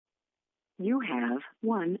You have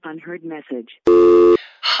one unheard message.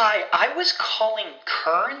 Hi, I was calling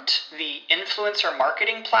Current, the influencer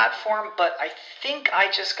marketing platform, but I think I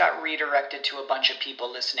just got redirected to a bunch of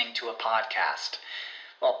people listening to a podcast.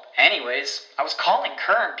 Well, anyways, I was calling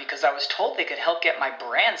Current because I was told they could help get my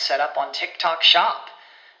brand set up on TikTok Shop,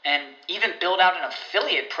 and even build out an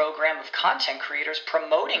affiliate program of content creators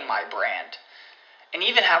promoting my brand, and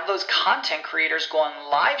even have those content creators go on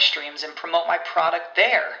live streams and promote my product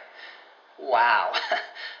there. Wow,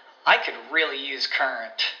 I could really use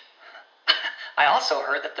Current. I also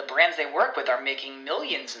heard that the brands they work with are making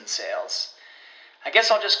millions in sales. I guess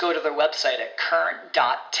I'll just go to their website at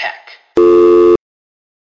current.tech.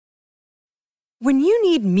 When you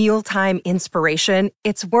need mealtime inspiration,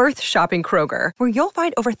 it's worth shopping Kroger, where you'll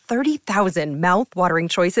find over 30,000 mouth-watering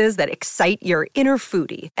choices that excite your inner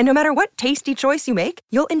foodie. And no matter what tasty choice you make,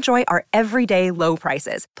 you'll enjoy our everyday low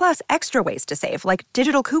prices, plus extra ways to save, like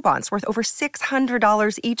digital coupons worth over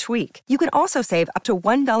 $600 each week. You can also save up to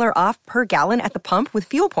 $1 off per gallon at the pump with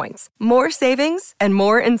fuel points. More savings and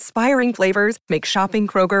more inspiring flavors make shopping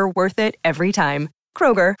Kroger worth it every time.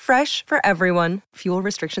 Kroger, fresh for everyone. Fuel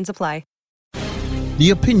restrictions apply.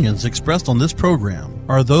 The opinions expressed on this program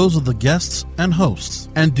are those of the guests and hosts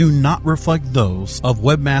and do not reflect those of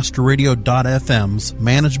WebmasterRadio.fm's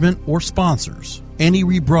management or sponsors. Any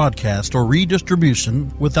rebroadcast or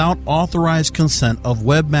redistribution without authorized consent of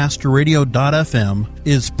WebmasterRadio.fm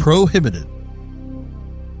is prohibited.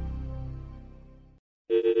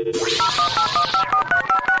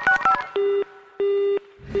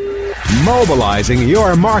 Mobilizing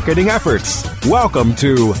your marketing efforts. Welcome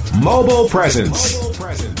to Mobile Presence.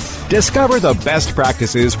 Discover the best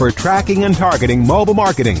practices for tracking and targeting mobile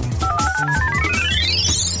marketing.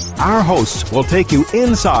 Our hosts will take you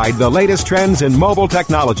inside the latest trends in mobile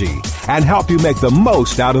technology and help you make the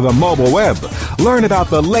most out of the mobile web. Learn about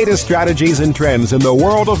the latest strategies and trends in the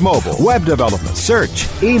world of mobile, web development, search,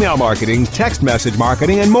 email marketing, text message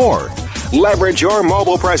marketing, and more. Leverage your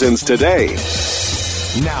mobile presence today.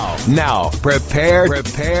 Now, prepare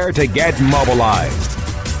to get mobilized.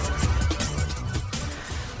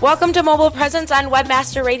 Welcome to Mobile Presence on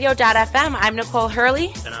WebmasterRadio.fm. I'm Nicole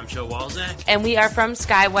Hurley. And I'm Joe Walczak. And we are from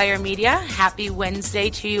Skywire Media. Happy Wednesday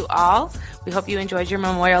to you all. We hope you enjoyed your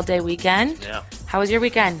Memorial Day weekend. Yeah. How was your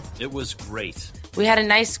weekend? It was great. We had a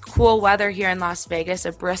nice cool weather here in Las Vegas,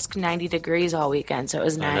 a brisk 90 degrees all weekend, so it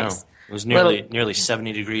was nice. I know. It was nearly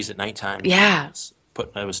 70 degrees at nighttime. Yeah.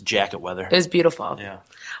 It was jacket weather. It was beautiful. Yeah.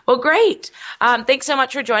 Well, great. Thanks so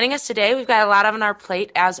much for joining us today. We've got a lot on our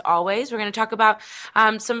plate, as always. We're going to talk about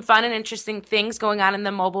some fun and interesting things going on in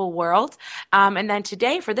the mobile world. And then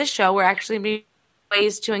today, for this show, we're actually going to be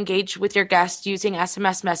ways to engage with your guests using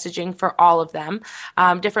SMS messaging for all of them,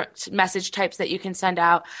 different message types that you can send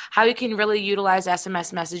out, how you can really utilize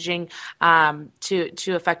SMS messaging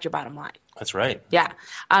to affect your bottom line. That's right. Yeah.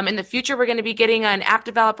 In the future, we're going to be getting an app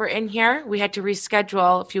developer in here. We had to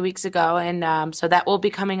reschedule a few weeks ago, and so that will be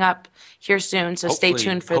coming up here soon. So stay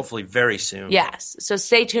tuned for hopefully very soon. Yes. So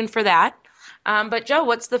stay tuned for that. But Joe,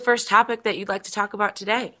 what's the first topic that you'd like to talk about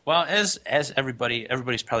today? Well, as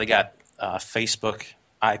everybody's probably got Facebook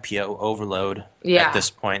IPO overload at this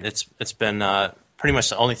point. It's been pretty much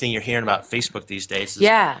the only thing you're hearing about Facebook these days.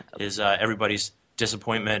 Is everybody's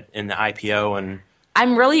disappointment in the IPO. And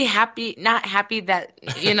I'm really not happy that,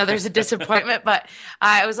 there's a disappointment, but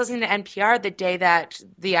I was listening to NPR the day that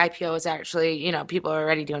the IPO was actually, people are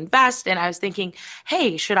ready to invest. And I was thinking,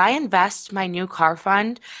 hey, should I invest my new car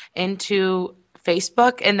fund into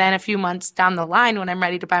Facebook? And then a few months down the line, when I'm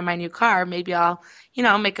ready to buy my new car, maybe I'll,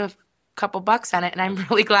 make a couple bucks on it. And I'm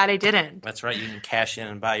really glad I didn't. That's right. You can cash in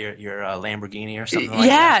and buy your Lamborghini or something like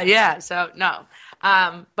that. Yeah. So, no.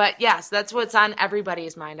 But yes, that's what's on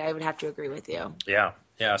everybody's mind. I would have to agree with you. Yeah.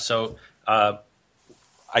 So I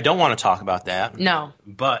don't want to talk about that. No.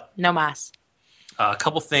 But no mas. A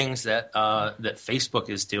couple things that Facebook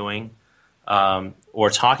is doing or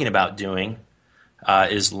talking about doing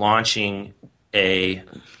is launching a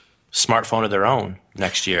smartphone of their own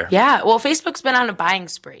next year. Yeah. Well, Facebook's been on a buying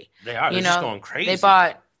spree. They are. They're just going crazy. They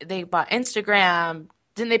bought Instagram.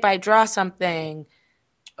 Didn't they buy Draw Something?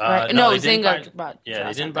 Right. No, they Zynga bought.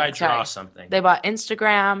 They didn't buy Draw Something. They bought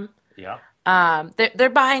Instagram. Yeah. They're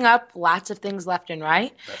buying up lots of things left and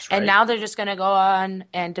right. That's right. And now they're just going to go on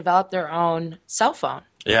and develop their own cell phone.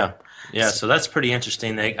 Yeah. So that's pretty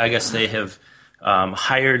interesting. I guess they have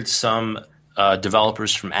hired some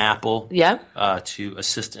developers from Apple. To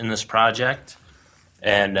assist in this project,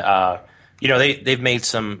 and they've made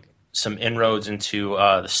some inroads into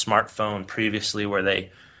the smartphone previously, where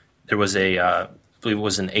there was I believe it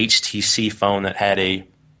was an HTC phone that had a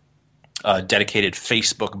dedicated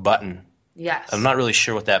Facebook button Yes. I'm not really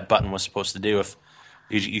sure what that button was supposed to do. If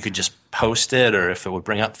you could just post it, or if it would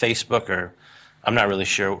bring up Facebook, or I'm not really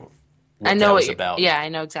sure what that was about. Yeah, I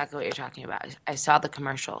know exactly what you're talking about. I saw the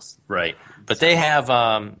commercials. Right. But they have,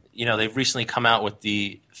 they've recently come out with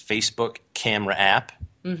the Facebook camera app.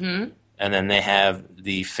 Mm-hmm. And then they have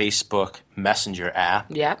the Facebook Messenger app.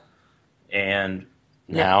 Yep. And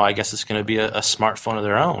now I guess it's going to be a smartphone of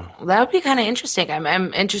their own. Well, that would be kind of interesting.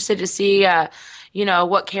 I'm interested to see,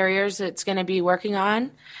 what carriers it's going to be working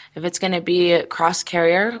on, if it's going to be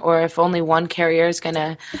cross-carrier or if only one carrier is going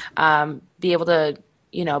to be able to,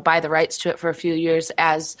 buy the rights to it for a few years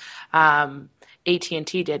as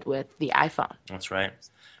AT&T did with the iPhone. That's right.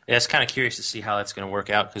 Yeah, it's kind of curious to see how that's going to work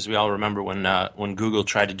out because we all remember when Google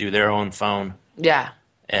tried to do their own phone. Yeah.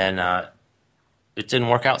 And it didn't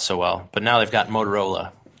work out so well. But now they've got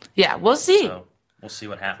Motorola. Yeah, we'll see. So we'll see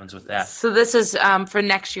what happens with that. So this is for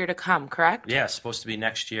next year to come, correct? Yeah, it's supposed to be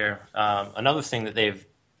next year. Another thing that they've,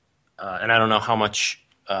 and I don't know how much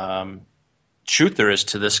truth there is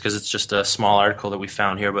to this because it's just a small article that we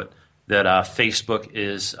found here, but that Facebook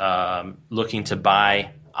is looking to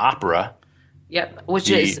buy Opera. Yep, which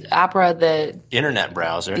is Opera, the internet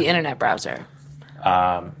browser. The internet browser.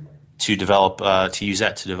 To develop, to use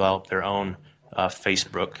that to develop their own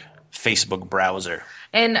Facebook browser.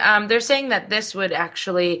 And they're saying that this would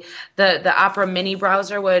actually, the Opera mini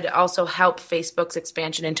browser would also help Facebook's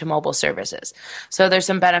expansion into mobile services. So there's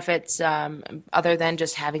some benefits other than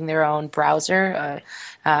just having their own browser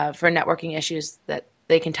for networking issues that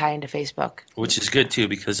they can tie into Facebook, which is good too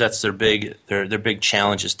because that's their big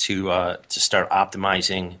challenge is to start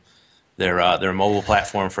optimizing their mobile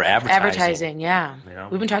platform for advertising. Yeah,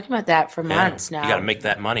 we've been talking about that for months now. You got to make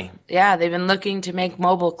that money. Yeah, they've been looking to make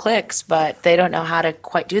mobile clicks, but they don't know how to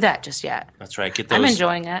quite do that just yet. That's right. I'm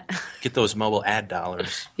enjoying it. Get those mobile ad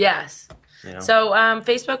dollars. Yes. So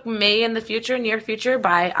Facebook may in the near future,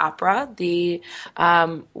 buy Opera, the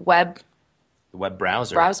web. The web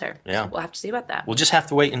browser. Yeah. So we'll have to see about that. We'll just have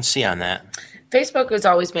to wait and see on that. Facebook is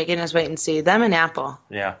always making us wait and see. Them and Apple.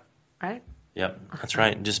 Yeah. Right? Yep. That's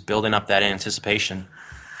right. Just building up that anticipation.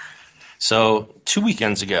 So 2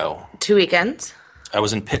 weekends ago. 2 weekends? I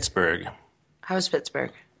was in Pittsburgh. How was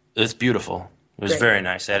Pittsburgh? It was beautiful. It was very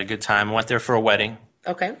nice. I had a good time. I went there for a wedding.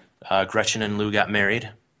 Okay. Gretchen and Lou got married.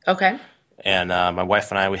 Okay. And my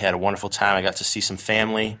wife and I, we had a wonderful time. I got to see some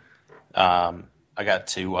family. I got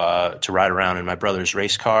to ride around in my brother's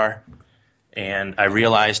race car, and I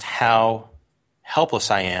realized how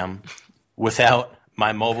helpless I am without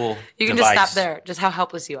my mobile You can device. Just stop there. Just how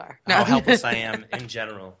helpless you are. No. How helpless I am in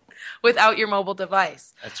general. Without your mobile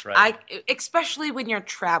device. That's right. Especially when you're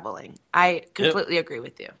traveling. I completely agree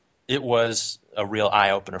with you. It was a real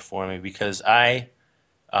eye-opener for me because I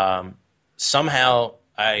somehow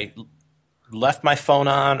left my phone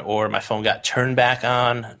on or my phone got turned back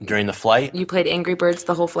on during the flight. You played Angry Birds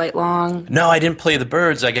the whole flight long? No, I didn't play the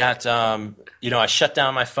birds. I got, I shut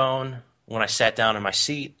down my phone when I sat down in my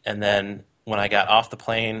seat, and then when I got off the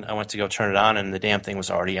plane, I went to go turn it on, and the damn thing was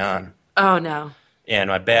already on. Oh, no. And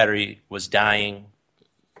my battery was dying.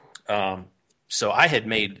 So I had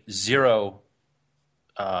made zero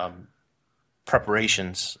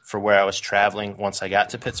preparations for where I was traveling once I got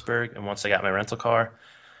to Pittsburgh and once I got my rental car.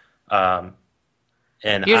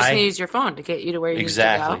 And you're just going to use your phone to get you to where you need to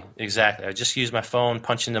go? Exactly. I just used my phone,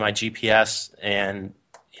 punched into my GPS, and,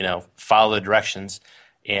 follow the directions.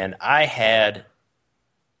 And I had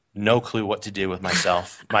no clue what to do with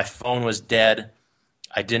myself. My phone was dead.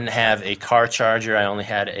 I didn't have a car charger. I only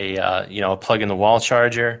had a plug-in-the-wall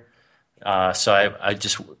charger. So I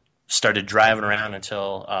just started driving around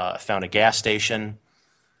until I found a gas station.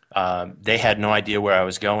 They had no idea where I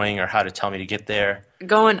was going or how to tell me to get there.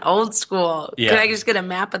 Going old school. Yeah. Can I just get a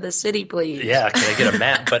map of the city, please? Yeah, can I get a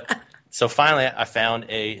map? But so finally I found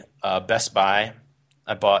a Best Buy.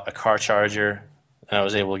 I bought a car charger, and I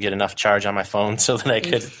was able to get enough charge on my phone so that I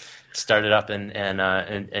could start it up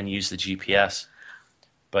and use the GPS.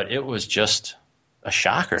 But it was just a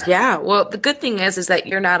shocker. Yeah. Well, the good thing is that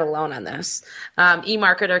you're not alone on this.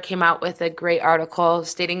 eMarketer came out with a great article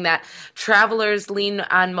stating that travelers lean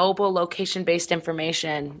on mobile location-based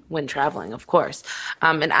information when traveling, of course.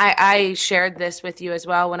 And I shared this with you as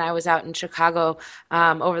well when I was out in Chicago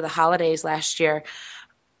over the holidays last year.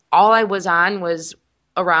 All I was on was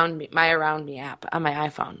my Around Me app on my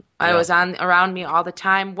iPhone. Yeah. I was on Around Me all the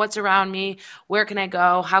time. What's around me? Where can I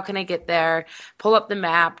go? How can I get there? Pull up the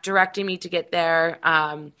map, directing me to get there.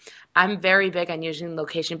 I'm very big on using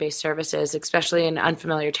location-based services, especially in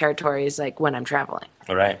unfamiliar territories, like when I'm traveling.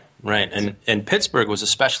 Right. And Pittsburgh was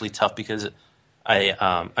especially tough because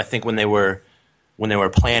I think when they were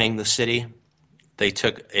planning the city, they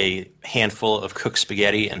took a handful of cooked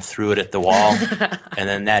spaghetti and threw it at the wall, and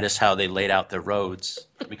then that is how they laid out their roads.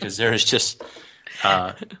 Because there is just,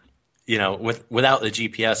 without the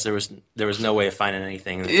GPS, there was no way of finding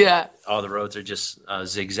anything. Yeah. All the roads are just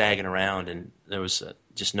zigzagging around, and there was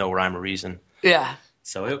just no rhyme or reason. Yeah.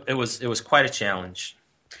 So it was quite a challenge.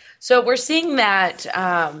 So we're seeing that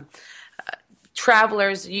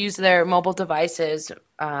travelers use their mobile devices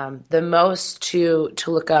the most to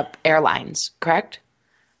look up airlines, correct?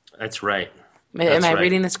 That's right. Am I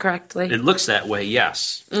reading this correctly? It looks that way,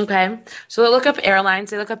 yes. Okay. So they look up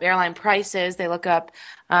airlines, they look up airline prices, they look up,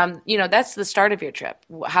 that's the start of your trip.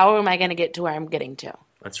 How am I going to get to where I'm getting to?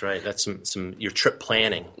 That's right. That's some your trip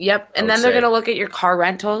planning. Yep. And then they're going to look at your car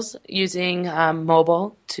rentals using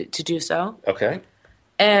mobile to do so. Okay.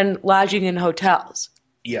 And lodging in hotels.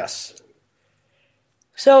 Yes.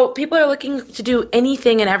 So people are looking to do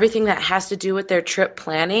anything and everything that has to do with their trip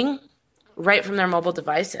planning right from their mobile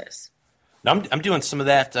devices. Now, I'm doing some of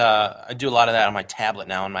that. I do a lot of that on my tablet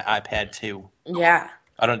now, on my iPad too. Yeah.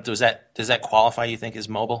 Does that qualify, you think, as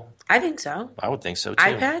mobile? I think so. I would think so too.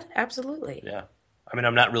 iPad? Absolutely. Yeah. I mean,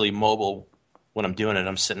 I'm not really mobile when I'm doing it.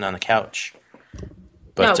 I'm sitting on the couch.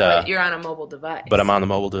 But you're on a mobile device. But I'm on the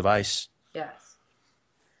mobile device. Yes.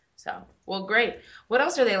 So, well, great. What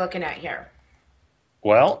else are they looking at here?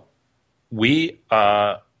 Well, we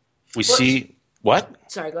see what?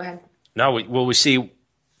 Sorry, go ahead. No, we see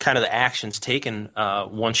kind of the actions taken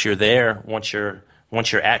once you're there, once you're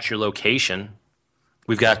at your location.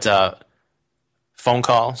 We've got phone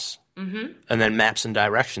calls, and then maps and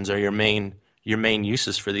directions are your main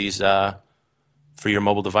uses for these for your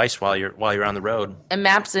mobile device while you're on the road. And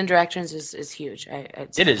maps and directions is huge.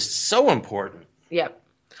 It is so important. Yep.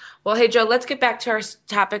 Well, hey, Joe, let's get back to our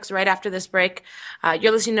topics right after this break.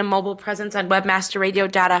 You're listening to Mobile Presence on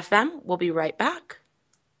webmasterradio.fm. We'll be right back.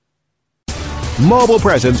 Mobile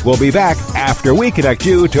Presence will be back after we connect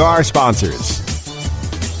you to our sponsors.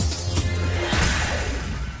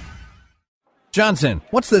 Johnson,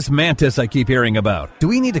 what's this Mantis I keep hearing about? Do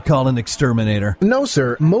we need to call an exterminator? No,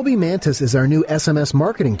 sir. Moby Mantis is our new SMS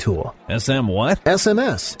marketing tool. SM what?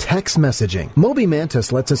 SMS, text messaging. Moby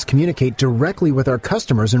Mantis lets us communicate directly with our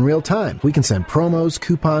customers in real time. We can send promos,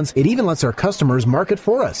 coupons. It even lets our customers market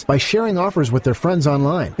for us by sharing offers with their friends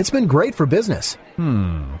online. It's been great for business.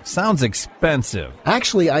 Sounds expensive.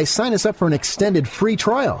 Actually, I signed us up for an extended free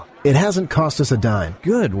trial. It hasn't cost us a dime.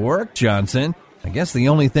 Good work, Johnson. I guess the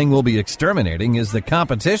only thing we'll be exterminating is the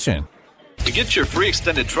competition. To get your free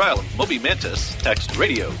extended trial of Moby Mantis, text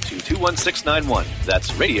radio to 21691.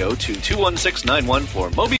 That's radio to 21691 for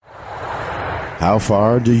Moby. How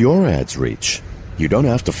far do your ads reach? You don't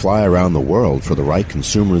have to fly around the world for the right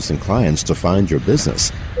consumers and clients to find your business.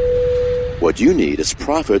 What you need is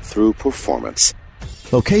profit through performance.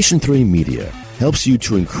 Location 3 Media helps you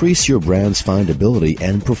to increase your brand's findability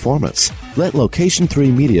and performance. Let Location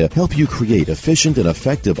 3 Media help you create efficient and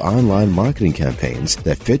effective online marketing campaigns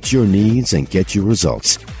that fit your needs and get you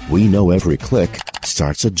results. We know every click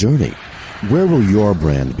starts a journey. Where will your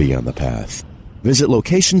brand be on the path? Visit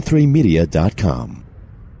location3media.com.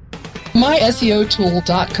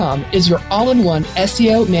 MySEOtool.com is your all-in-one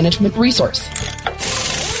SEO management resource.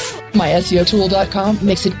 MySEOtool.com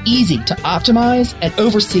makes it easy to optimize and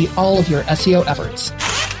oversee all of your SEO efforts.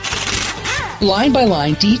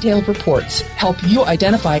 Line-by-line detailed reports help you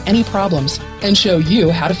identify any problems and show you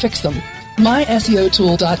how to fix them.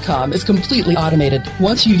 MySEOtool.com is completely automated.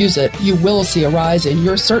 Once you use it, you will see a rise in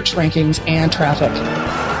your search rankings and traffic.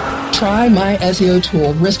 Try My SEO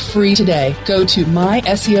Tool risk-free today. Go to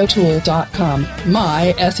MySEOtool.com.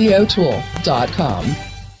 MySEOtool.com.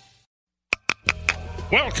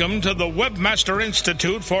 Welcome to the Webmaster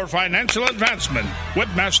Institute for Financial Advancement,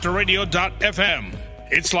 webmasterradio.fm.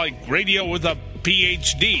 It's like radio with a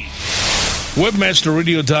PhD.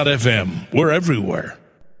 Webmasterradio.fm. We're everywhere.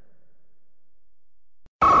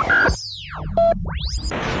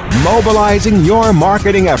 Mobilizing your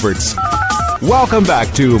marketing efforts. Welcome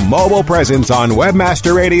back to Mobile Presence on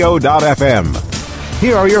webmasterradio.fm.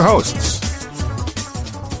 Here are your hosts.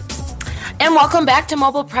 And welcome back to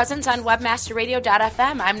Mobile Presence on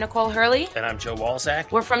webmasterradio.fm. I'm Nicole Hurley. And I'm Joe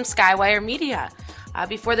Walzak. We're from Skywire Media.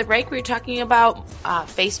 Before the break, we were talking about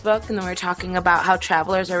Facebook, and then we were talking about how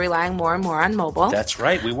travelers are relying more and more on mobile. That's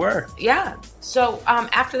right, we were. Yeah. So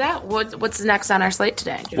after that, what's next on our slate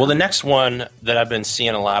today, Joe? Well, the next one that I've been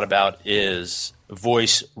seeing a lot about is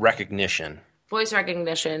voice recognition. Voice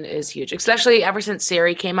recognition is huge, especially ever since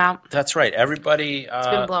Siri came out. That's right. Everybody it's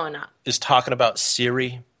been blowing up. Is talking about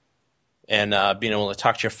Siri and being able to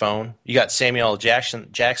talk to your phone. You got Samuel Jackson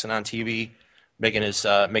on TV making his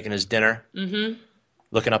dinner. Mm-hmm.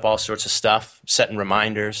 looking up all sorts of stuff, setting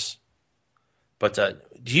reminders. But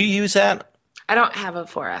do you use that? I don't have a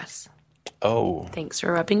 4S. Oh. Thanks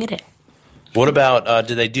for rubbing it in. What about,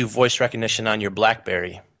 do they do voice recognition on your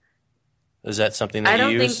BlackBerry? Is that something that you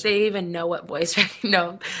use? I don't think they even know what voice recognition.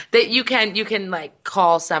 No, that you can like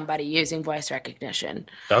call somebody using voice recognition.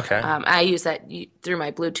 Okay. I use that through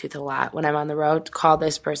my Bluetooth a lot when I'm on the road. Call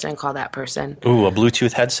this person, call that person. Ooh, a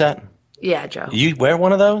Bluetooth headset? Yeah, Joe. You wear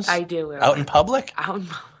one of those? I do wear Out in public? Out in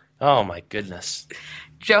public. Oh my goodness.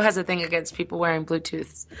 Joe has a thing against people wearing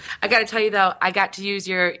Bluetooths. I got to tell you though, I got to use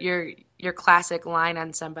your classic line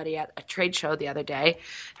on somebody at a trade show the other day.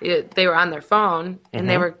 They were on their phone and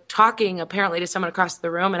they were talking apparently to someone across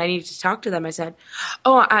the room, and I needed to talk to them. I said,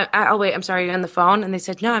 "Oh, I'll wait. I'm sorry, you're on the phone." And they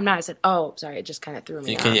said, "No, I'm not." I said, "Oh, sorry." It just kind of threw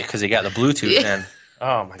me off. Because you got the Bluetooth in.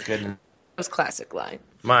 Oh my goodness. It was classic line.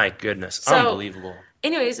 My goodness. So, unbelievable.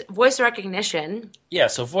 Anyways, voice recognition. Yeah,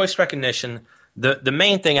 so voice recognition. The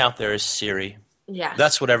main thing out there is Siri. Yes.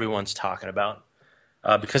 That's what everyone's talking about.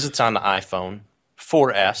 Because it's on the iPhone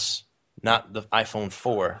 4S, not the iPhone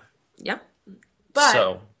 4. Yep.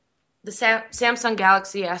 But the Samsung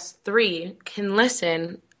Galaxy S3 can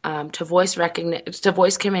listen to voice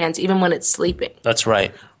commands even when it's sleeping. That's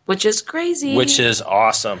right. Which is crazy. Which is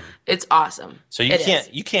awesome. It's awesome. So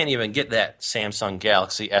you can't even get that Samsung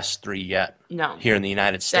Galaxy S3 yet. No. Here in the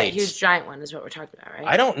United States. That huge giant one is what we're talking about, right?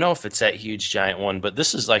 I don't know if it's that huge giant one, but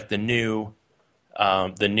this is like the new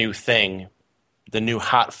thing, the new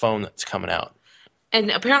hot phone that's coming out. And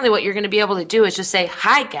apparently what you're going to be able to do is just say,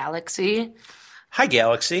 "Hi, Galaxy." Hi,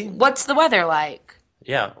 Galaxy. What's the weather like?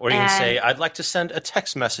 Yeah, or you can say, "I'd like to send a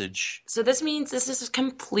text message." So this means this is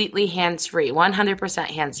completely hands-free, 100%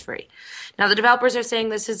 hands-free. Now, the developers are saying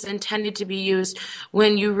this is intended to be used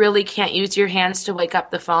when you really can't use your hands to wake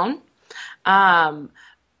up the phone,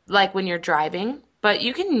 like when you're driving. But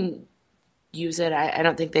you can use it. I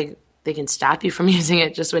don't think they can stop you from using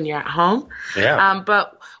it just when you're at home. Yeah.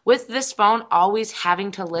 But with this phone always having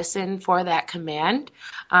to listen for that command,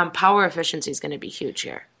 power efficiency is going to be huge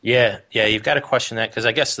here. Yeah, you've got to question that because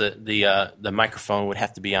I guess the microphone would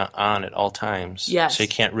have to be on at all times. Yes. So you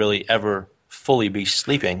can't really ever fully be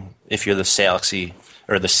sleeping if you're the Galaxy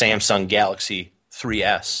or the Samsung Galaxy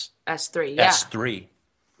 3S. S3, yeah. S3.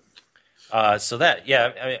 So that,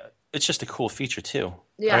 I mean, it's just a cool feature too.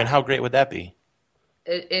 Yeah. I mean, how great would that be?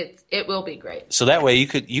 It will be great. So that way you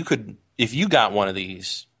could if you got one of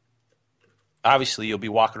these, obviously you'll be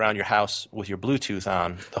walking around your house with your Bluetooth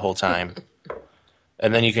on the whole time.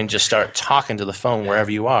 And then you can just start talking to the phone wherever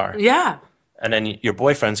you are. Yeah. And then your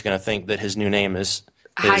boyfriend's going to think that his new name is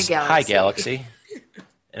Hi, Galaxy. Hi, Galaxy.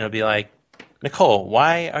 And it'll be like, "Nicole,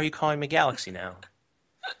 why are you calling me Galaxy now?"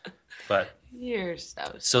 But you're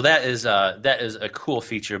so So that is a cool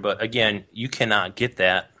feature, but again, you cannot get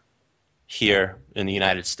that here in the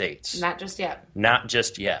United States. Not just yet. Not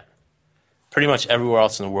just yet. Pretty much everywhere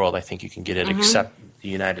else in the world, I think you can get it except the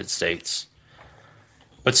United States.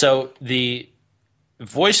 But so the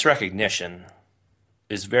voice recognition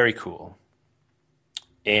is very cool.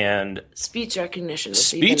 And speech recognition.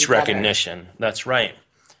 Speech recognition. That's right.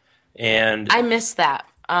 And I miss that.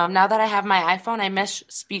 Now that I have my iPhone, I miss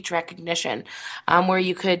speech recognition, where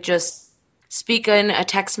you could just speak in a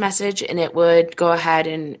text message and it would go ahead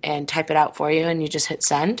and type it out for you, and you just hit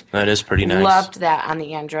send. That is pretty nice. Loved that on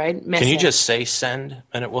the Android. Can you just say send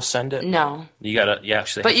and it will send it? No. You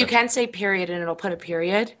actually. But you can say period and it'll put a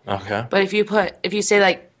period. Okay. But if you say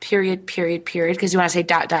like period, because you want to say ...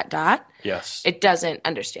 Yes. It doesn't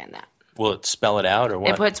understand that. Will it spell it out or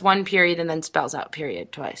what? It puts one period and then spells out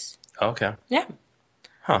period twice. Okay. Yeah.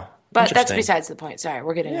 Huh. But that's besides the point. Sorry,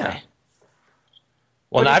 we're getting away.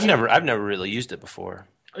 Well, I've never really used it before.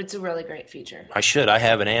 It's a really great feature. I should. I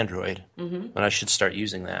have an Android, and I should start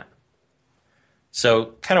using that.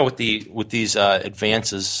 So, kind of with these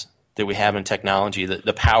advances that we have in technology,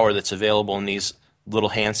 the power that's available in these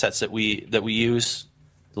little handsets that we use,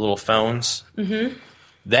 the little phones,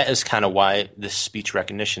 that is kind of why this speech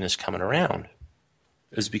recognition is coming around.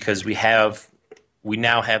 Is because we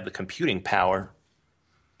now have the computing power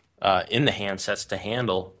in the handsets to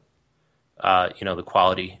handle the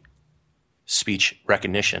quality speech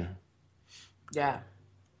recognition. Yeah.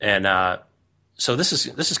 And so this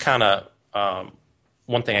is kind of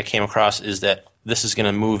one thing I came across is that this is going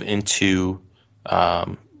to move into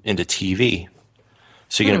TV.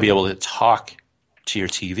 So you're going to be able to talk to your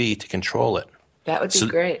TV to control it. That would be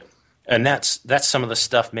great. And that's some of the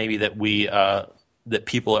stuff maybe that that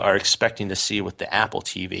people are expecting to see with the Apple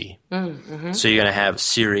TV. So you're going to have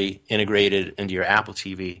Siri integrated into your Apple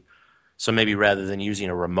TV. So maybe rather than using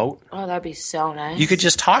a remote, that'd be so nice. you could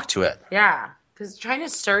just talk to it. Yeah, Because trying to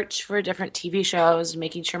search for different TV shows,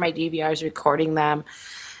 making sure my DVR is recording them,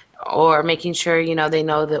 or making sure, they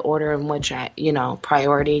know the order in which,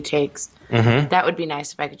 priority takes. Mm-hmm. That would be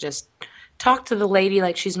nice if I could just talk to the lady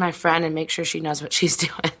like she's my friend and make sure she knows what she's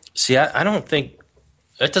doing. See, I don't think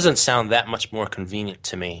 – it doesn't sound that much more convenient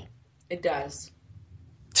to me. It does.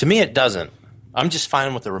 To me, it doesn't. I'm just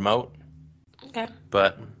fine with the remote. Okay.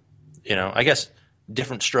 But, I guess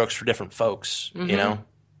different strokes for different folks,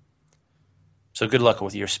 So good luck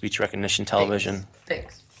with your speech recognition television.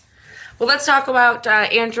 Thanks. Well, let's talk about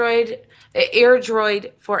AirDroid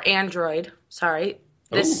for Android. Sorry.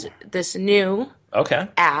 This new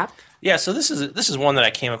app. Yeah, so this is one that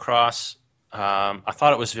I came across. I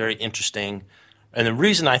thought it was very interesting. And the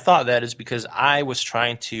reason I thought that is because I was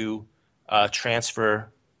trying to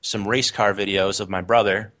transfer some race car videos of my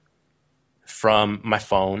brother from my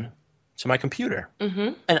phone to my computer.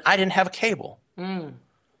 Mm-hmm. And I didn't have a cable. Mm.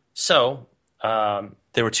 So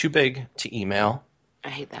they were too big to email. I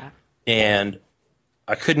hate that. And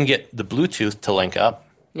I couldn't get the Bluetooth to link up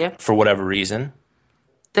for whatever reason.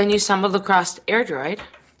 Then you stumbled across AirDroid.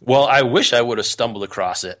 Well, I wish I would have stumbled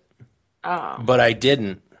across it. Oh. But I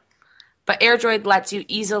didn't. But AirDroid lets you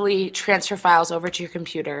easily transfer files over to your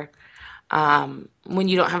computer when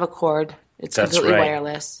you don't have a cord. It's completely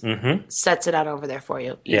wireless. Mm-hmm. Sets it out over there for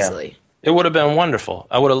you easily. Yeah. It would have been wonderful.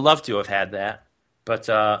 I would have loved to have had that. But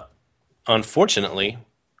unfortunately,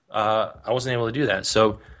 I wasn't able to do that.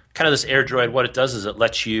 So kind of this AirDroid, what it does is it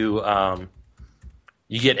lets you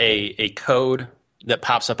you get a code that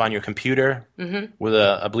pops up on your computer with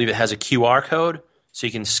I believe it has a QR code. So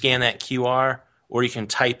you can scan that QR, or you can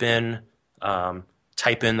type in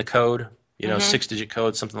the code, 6-digit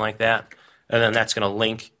code, something like that, and then that's going to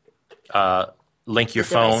link your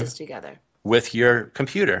phone together with your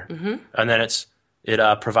computer, and then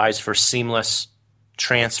it provides for seamless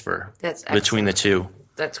transfer between the two.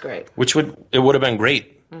 That's great. It would have been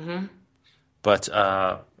great, but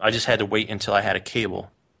I just had to wait until I had a cable,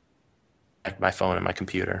 like my phone and my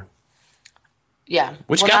computer. Yeah.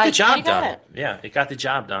 Which got the job done. Yeah, it got the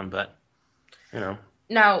job done, but,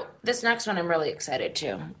 Now, this next one I'm really excited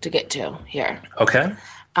to get to here. Okay.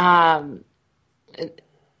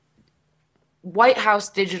 White House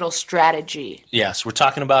digital strategy. Yes, we're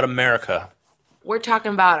talking about America. We're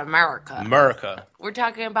talking about America. America. We're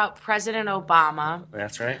talking about President Obama.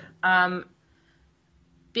 That's right.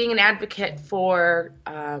 Being an advocate for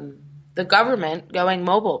the government going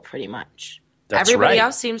mobile, pretty much. That's Everybody right.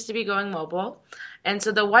 else seems to be going mobile. And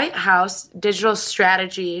so the White House digital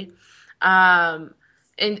strategy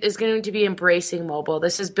is going to be embracing mobile.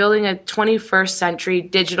 This is building a 21st century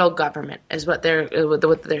digital government, is what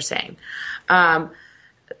they're saying.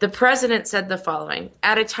 The president said the following: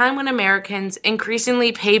 at a time when Americans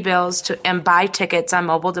increasingly pay bills and buy tickets on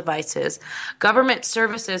mobile devices, government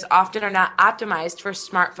services often are not optimized for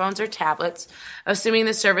smartphones or tablets, assuming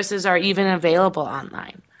the services are even available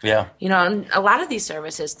online. Yeah. And a lot of these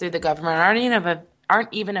services through the government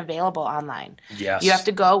aren't even available online. Yes. You have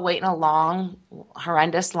to go wait in a long,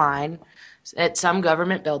 horrendous line at some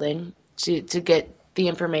government building to get the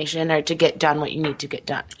information or to get done what you need to get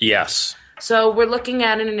done. Yes. So we're looking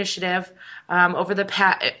at an initiative in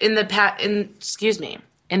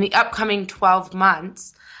the upcoming 12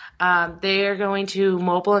 months. They are going to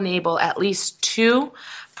mobile enable at least 2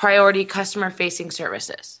 priority customer-facing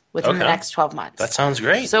services within the next 12 months. That sounds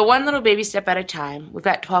great. So one little baby step at a time. We've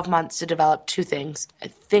got 12 months to develop 2 things. I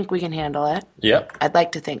think we can handle it. Yep. I'd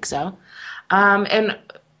like to think so. And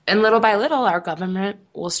little by little, our government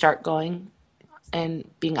will start going and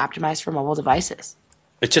being optimized for mobile devices.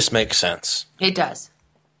 It just makes sense. It does.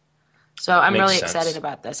 So I'm really excited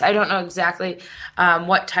about this. I don't know exactly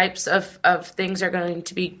what types of things are going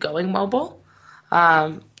to be going mobile.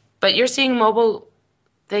 But you're seeing mobile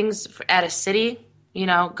things at a city,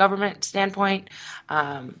 government standpoint.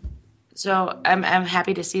 So I'm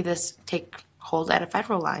happy to see this take hold at a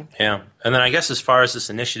federal line. Yeah. And then I guess as far as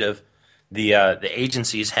this initiative, the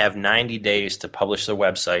agencies have 90 days to publish their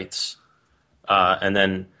websites and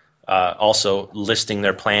then also listing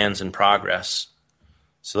their plans and progress.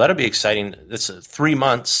 So that'll be exciting. It's 3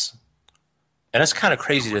 months, and it's kind of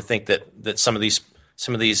crazy to think that some of these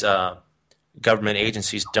government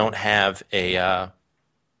agencies don't have a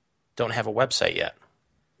website yet.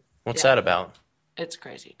 What's that about? It's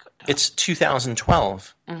crazy. It's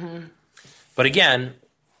 2012. Mm-hmm. But again,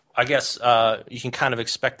 I guess you can kind of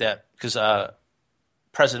expect that because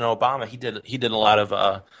President Obama he did a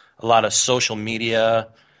lot of social media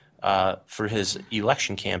for his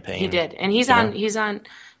election campaign. He did, and he's on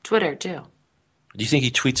Twitter too. Do you think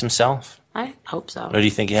he tweets himself? I hope so. Or do you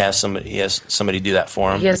think he has somebody do that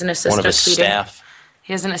for him? He has an assistant One of his tweeter. staff.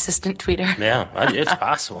 He has an assistant tweeter. Yeah, it's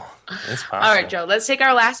possible. It's possible. All right, Joe, let's take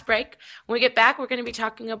our last break. When we get back, we're going to be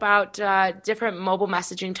talking about different mobile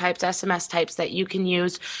messaging types, SMS types that you can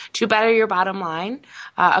use to better your bottom line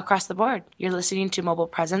across the board. You're listening to Mobile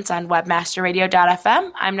Presence on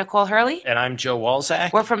webmasterradio.fm. I'm Nicole Hurley. And I'm Joe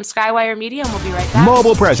Walczak. We're from Skywire Media, and we'll be right back.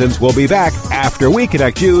 Mobile Presence will be back after we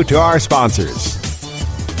connect you to our sponsors.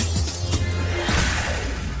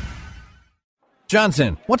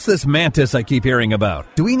 Johnson, what's this Mantis I keep hearing about?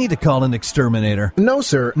 Do we need to call an exterminator? No,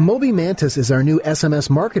 sir. Moby Mantis is our new SMS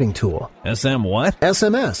marketing tool. SM what?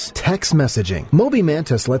 SMS, text messaging. Moby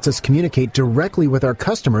Mantis lets us communicate directly with our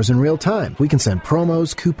customers in real time. We can send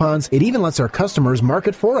promos, coupons. It even lets our customers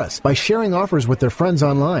market for us by sharing offers with their friends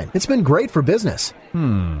online. It's been great for business.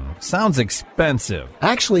 Sounds expensive.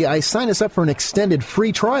 Actually, I signed us up for an extended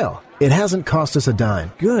free trial. It hasn't cost us a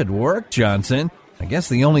dime. Good work, Johnson. I guess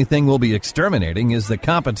the only thing we'll be exterminating is the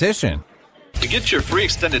competition. To get your free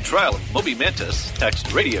extended trial of Moby Mantis,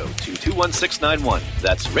 text radio to 21691.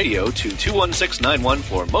 That's radio to 21691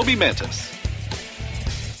 for Moby Mantis.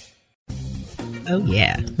 Oh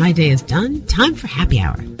yeah, my day is done. Time for happy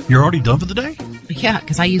hour. You're already done for the day? Yeah,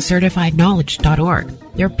 because I use CertifiedKnowledge.org.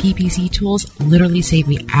 Their PPC tools literally save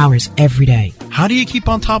me hours every day. How do you keep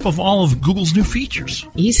on top of all of Google's new features?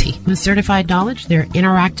 Easy. With Certified Knowledge, their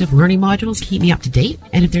interactive learning modules keep me up to date.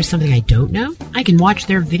 And if there's something I don't know, I can watch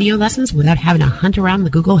their video lessons without having to hunt around the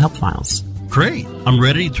Google Help files. Great. I'm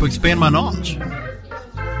ready to expand my knowledge.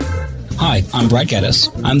 Hi, I'm Brett Geddes.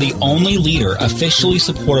 I'm the only leader officially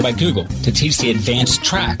supported by Google to teach the advanced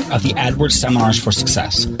track of the AdWords Seminars for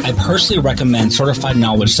Success. I personally recommend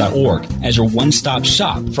CertifiedKnowledge.org as your one-stop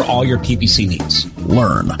shop for all your PPC needs.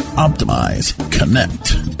 Learn, optimize,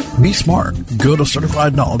 connect. Be smart. Go to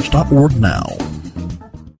CertifiedKnowledge.org now.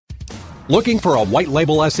 Looking for a white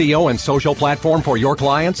label SEO and social platform for your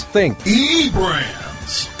clients? Think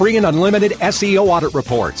eBrands. Free and unlimited SEO audit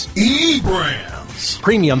reports. eBrands.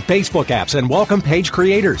 Premium Facebook apps and welcome page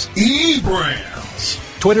creators.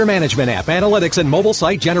 eBrands. Twitter management app, analytics, and mobile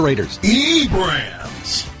site generators.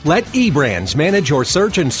 eBrands. Let eBrands manage your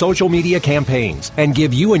search and social media campaigns and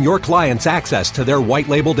give you and your clients access to their white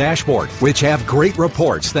label dashboard, which have great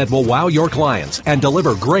reports that will wow your clients and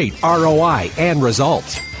deliver great ROI and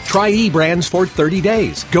results. Try eBrands for 30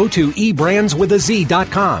 days. Go to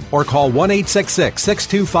eBrandsWithAZ.com or call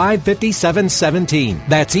 1-866-625-5717.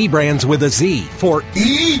 That's eBrands with a Z for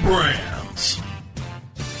eBrands.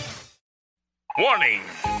 Warning.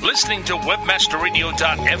 Listening to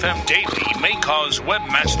WebmasterRadio.fm daily may cause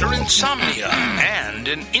webmaster insomnia and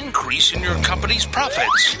an increase in your company's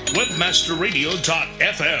profits.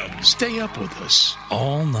 WebmasterRadio.fm. Stay up with us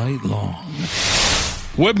all night long.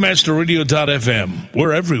 WebmasterRadio.fm.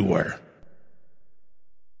 We're everywhere.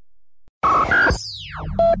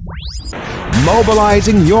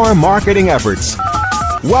 mobilizing your marketing efforts.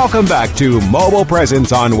 Welcome back to Mobile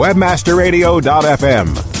Presence on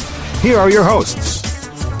WebmasterRadio.fm. Here are your hosts.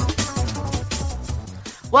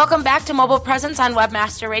 Welcome back to Mobile Presence on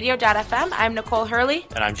WebmasterRadio.fm. I'm Nicole Hurley.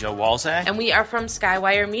 And I'm Joe Walczak. And we are from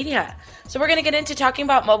Skywire Media. So we're going to get into talking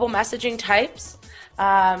about mobile messaging types.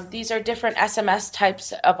 These are different SMS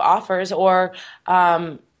types of offers or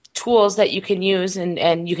tools that you can use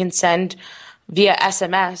and you can send via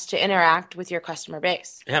SMS to interact with your customer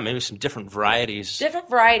base. Yeah, maybe some different varieties. Different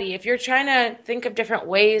variety. If you're trying to think of different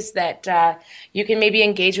ways that you can maybe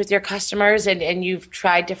engage with your customers and you've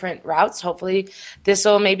tried different routes, hopefully this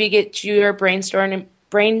will maybe get your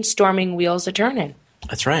brainstorming wheels a turning.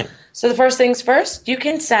 That's right. So the first things first, you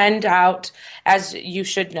can send out, as you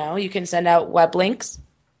should know, you can send out web links.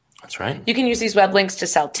 That's right. You can use these web links to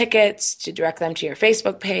sell tickets, to direct them to your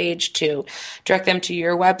Facebook page, to direct them to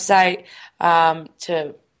your website,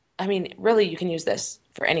 really you can use this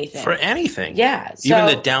for anything. For anything? Yeah. Even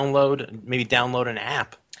to download an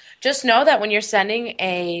app. Just know that when you're sending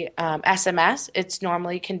a SMS, it's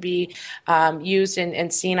normally can be used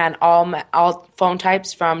and seen on all phone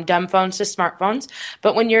types, from dumb phones to smartphones.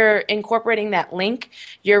 But when you're incorporating that link,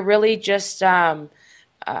 you're really just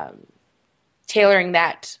tailoring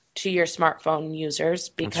that to your smartphone users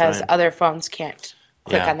because other phones can't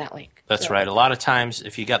click on that link. That's right. A lot of times,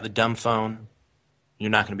 if you got the dumb phone,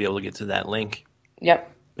 you're not going to be able to get to that link.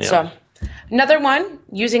 Yep. So another one,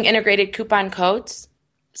 using integrated coupon codes.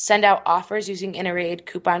 Send out offers using integrated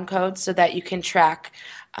coupon codes so that you can track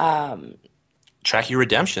your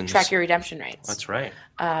redemptions. Track your redemption rates. That's right.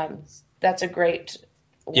 That's a great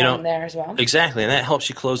one there as well. Exactly, and that helps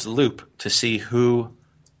you close the loop to see who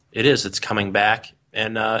it is that's coming back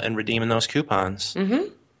and redeeming those coupons.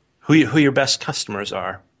 Mm-hmm. Who your best customers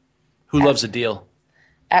are, Who loves a deal?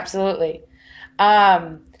 Absolutely.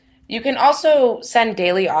 You can also send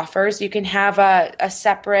daily offers. You can have a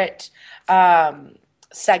separate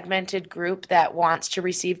segmented group that wants to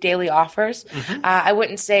receive daily offers. I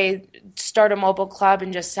wouldn't say start a mobile club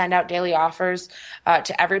and just send out daily offers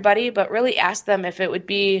to everybody, but really ask them if it would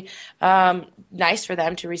be nice for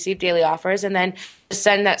them to receive daily offers, and then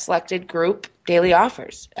send that selected group daily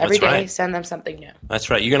offers. Every day, send them something new. That's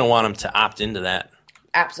right. You're going to want them to opt into that.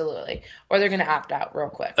 Absolutely. Or they're going to opt out real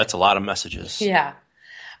quick. That's a lot of messages. Yeah.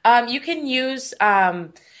 You can use,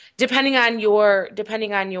 depending on your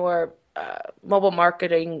mobile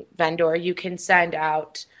marketing vendor, you can send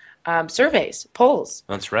out surveys, polls.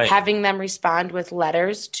 That's right. Having them respond with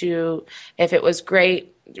letters to, if it was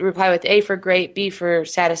great, reply with A for great, B for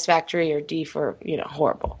satisfactory, or D for,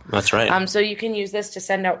 horrible. That's right. So you can use this to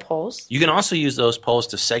send out polls. You can also use those polls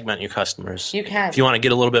to segment your customers. You can. If you want to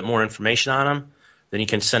get a little bit more information on them, then you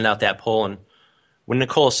can send out that poll. And when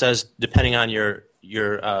Nicole says, depending on your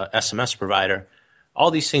SMS provider,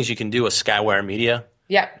 all these things you can do with Skywire Media.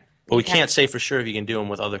 Yep. But we can't say for sure if you can do them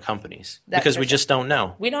with other companies because we just don't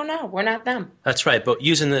know. We don't know. We're not them. That's right. But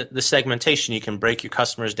using the segmentation, you can break your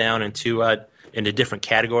customers down into different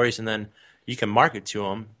categories, and then you can market to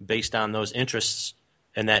them based on those interests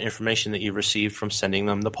and that information that you've received from sending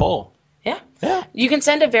them the poll. Yeah. You can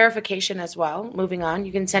send a verification as well. Moving on,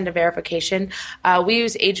 you can send a verification. We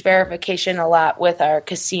use age verification a lot with our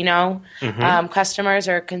casino customers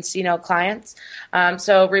or casino clients.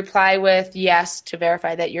 So reply with yes to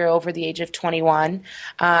verify that you're over the age of 21.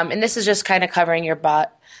 And this is just kind of covering your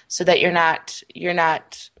butt so that you're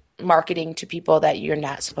not marketing to people that you're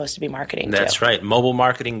not supposed to be marketing to. That's right. Mobile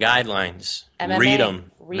marketing guidelines. MMA, read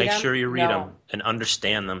them. Read Make them? sure you read No. them and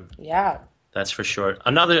understand them. Yeah. That's for sure.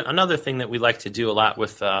 Another thing that we like to do a lot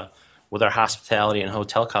with our hospitality and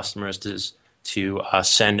hotel customers is to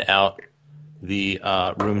send out the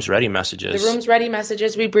rooms ready messages. The rooms ready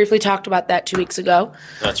messages, we briefly talked about that 2 weeks ago.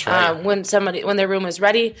 That's right. When their room is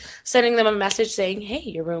ready, sending them a message saying, "Hey,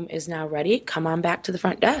 your room is now ready. Come on back to the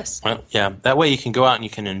front desk." Well, yeah, that way you can go out and you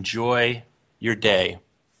can enjoy your day.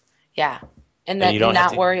 Yeah, and then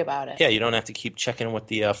not worry about it. Yeah, you don't have to keep checking with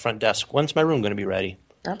the front desk. When's my room going to be ready?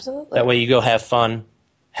 Absolutely. That way you go have fun,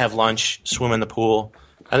 have lunch, swim in the pool,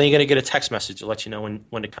 and then you're going to get a text message to let you know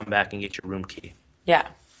when to come back and get your room key. Yeah.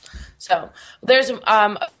 So there's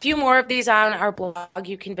a few more of these on our blog.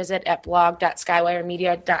 You can visit at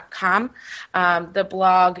blog.skywiremedia.com. The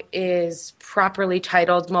blog is properly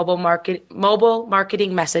titled Mobile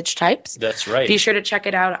Marketing Message Types. That's right. Be sure to check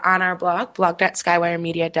it out on our blog,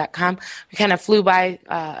 blog.skywiremedia.com. We kind of flew by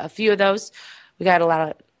a few of those. We got a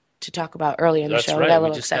lot to talk about earlier in the show. Right. We got a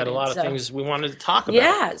little just excited. had a lot of things we wanted to talk about.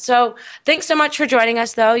 Yeah. So thanks so much for joining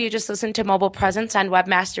us, though. You just listened to Mobile Presence on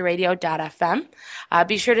webmasterradio.fm.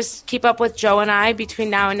 Be sure to keep up with Joe and I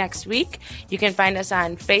between now and next week. You can find us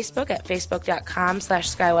on Facebook at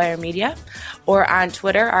facebook.com/SkywireMedia, or on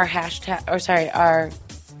Twitter. Our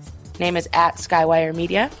name is at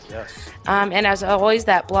SkywireMedia. Yes. And as always,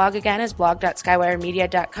 that blog again is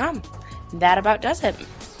blog.skywiremedia.com. That about does it.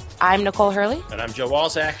 I'm Nicole Hurley. And I'm Joe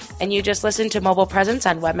Walzak. And you just listened to Mobile Presence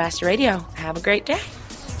on Webmaster Radio. Have a great day.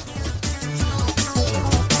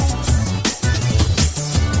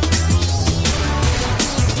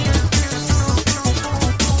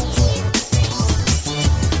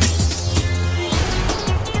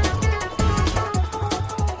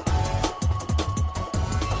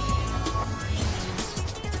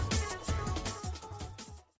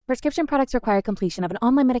 Prescription products require completion of an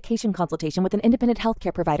online medication consultation with an independent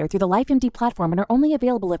healthcare provider through the LifeMD platform and are only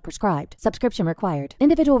available if prescribed. Subscription required.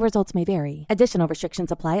 Individual results may vary. Additional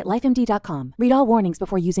restrictions apply at lifemd.com. Read all warnings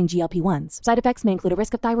before using GLP-1s. Side effects may include a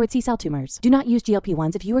risk of thyroid C-cell tumors. Do not use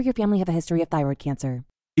GLP-1s if you or your family have a history of thyroid cancer.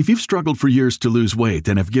 If you've struggled for years to lose weight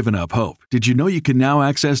and have given up hope, did you know you can now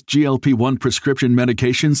access GLP-1 prescription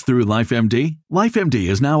medications through LifeMD? LifeMD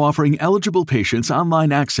is now offering eligible patients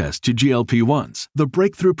online access to GLP-1s, the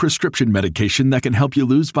breakthrough prescription medication that can help you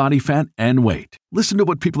lose body fat and weight. Listen to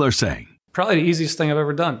what people are saying. Probably the easiest thing I've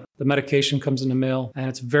ever done. The medication comes in the mail, and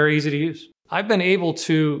it's very easy to use. I've been able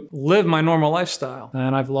to live my normal lifestyle,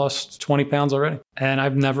 and I've lost 20 pounds already, and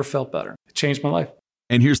I've never felt better. It changed my life.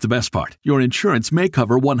 And here's the best part. Your insurance may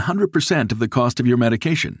cover 100% of the cost of your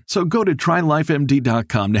medication. So go to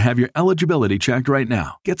TryLifeMD.com to have your eligibility checked right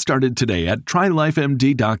now. Get started today at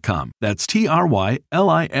TryLifeMD.com. That's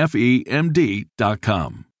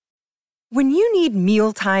TryLifeMD.com. When you need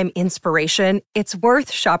mealtime inspiration, it's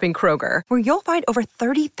worth shopping Kroger, where you'll find over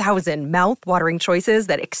 30,000 mouth-watering choices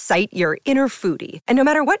that excite your inner foodie. And no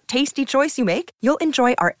matter what tasty choice you make, you'll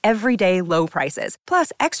enjoy our everyday low prices,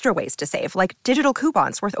 plus extra ways to save, like digital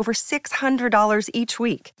coupons worth over $600 each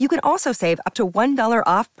week. You can also save up to $1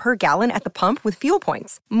 off per gallon at the pump with fuel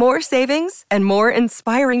points. More savings and more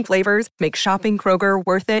inspiring flavors make shopping Kroger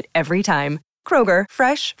worth it every time. Kroger,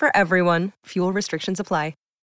 fresh for everyone. Fuel restrictions apply.